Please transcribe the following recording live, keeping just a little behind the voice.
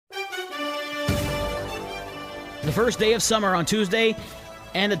the first day of summer on Tuesday,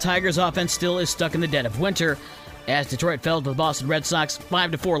 and the Tigers' offense still is stuck in the dead of winter, as Detroit fell to the Boston Red Sox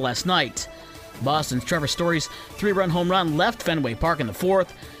 5-4 last night. Boston's Trevor Story's 3-run home run left Fenway Park in the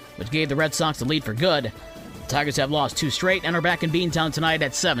fourth, which gave the Red Sox the lead for good. The Tigers have lost 2 straight and are back in Beantown tonight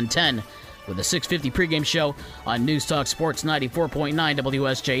at 7:10 with a 6:50 pregame show on News Talk Sports 94.9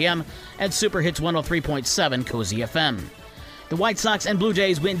 WSJM and Super Hits 103.7 Cozy FM. The White Sox and Blue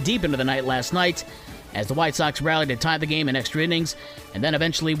Jays went deep into the night last night, as the White Sox rallied to tie the game in extra innings and then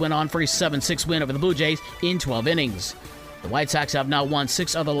eventually went on for a 7-6 win over the Blue Jays in 12 innings. The White Sox have now won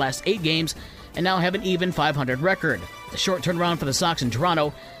 6 of the last 8 games and now have an even .500 record. A short turnaround for the Sox in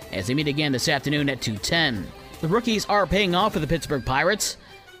Toronto as they meet again this afternoon at 2:10. The rookies are paying off for the Pittsburgh Pirates.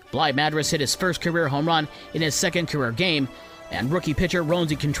 Bligh Madris hit his first career home run in his second career game, and rookie pitcher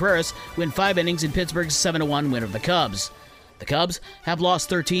Roansy Contreras went 5 innings in Pittsburgh's 7-1 win over the Cubs. The Cubs have lost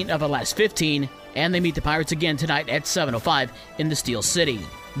 13 of the last 15, and they meet the Pirates again tonight at 7:05 in the Steel City.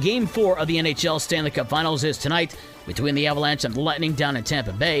 Game 4 of the NHL Stanley Cup Finals is tonight between the Avalanche and the Lightning down in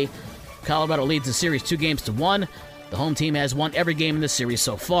Tampa Bay. Colorado leads the series 2-1. The home team has won every game in the series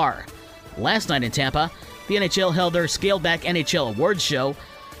so far. Last night in Tampa, the NHL held their scaled-back NHL awards show.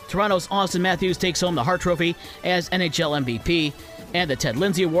 Toronto's Austin Matthews takes home the Hart Trophy as NHL MVP, and the Ted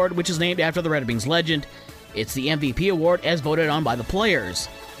Lindsay Award, which is named after the Red Wings legend. It's the MVP award as voted on by the players.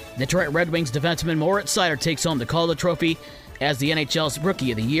 Detroit Red Wings defenseman Mark Leiter Jr. takes home the COL Trophy as the NHL's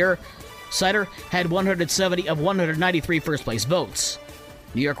Rookie of the Year. Seider had 170 of 193 first-place votes.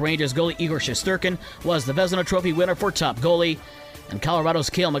 New York Rangers goalie Igor Shesterkin was the Vezina Trophy winner for top goalie, and Colorado's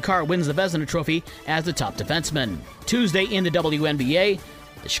Cale Makar wins the Vezina Trophy as the top defenseman. Tuesday in the WNBA,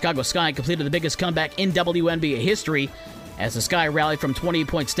 the Chicago Sky completed the biggest comeback in WNBA history as the Sky rallied from 20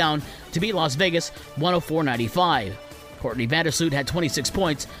 points down to beat Las Vegas 104-95. Courtney Vandersloot had 26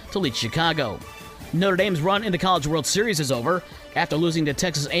 points to lead Chicago. Notre Dame's run in the College World Series is over after losing to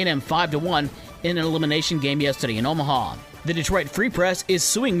Texas A&M 5-1 in an elimination game yesterday in Omaha. The Detroit Free Press is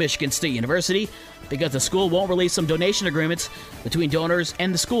suing Michigan State University because the school won't release some donation agreements between donors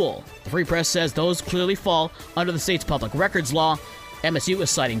and the school. The Free Press says those clearly fall under the state's public records law. MSU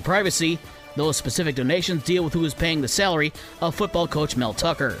is citing privacy. Those specific donations deal with who is paying the salary of football coach Mel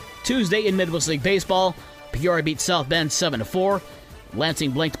Tucker. Tuesday in Midwest League Baseball, Peoria beat South Bend 7-4.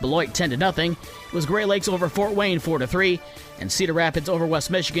 Lansing blanked Beloit 10-0. It was Great Lakes over Fort Wayne 4-3, and Cedar Rapids over West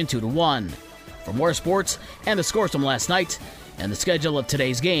Michigan 2-1. For more sports and the scores from last night and the schedule of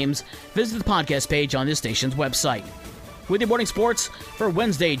today's games, visit the podcast page on this station's website. With your morning sports for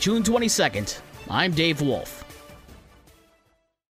Wednesday, June 22nd, I'm Dave Wolf.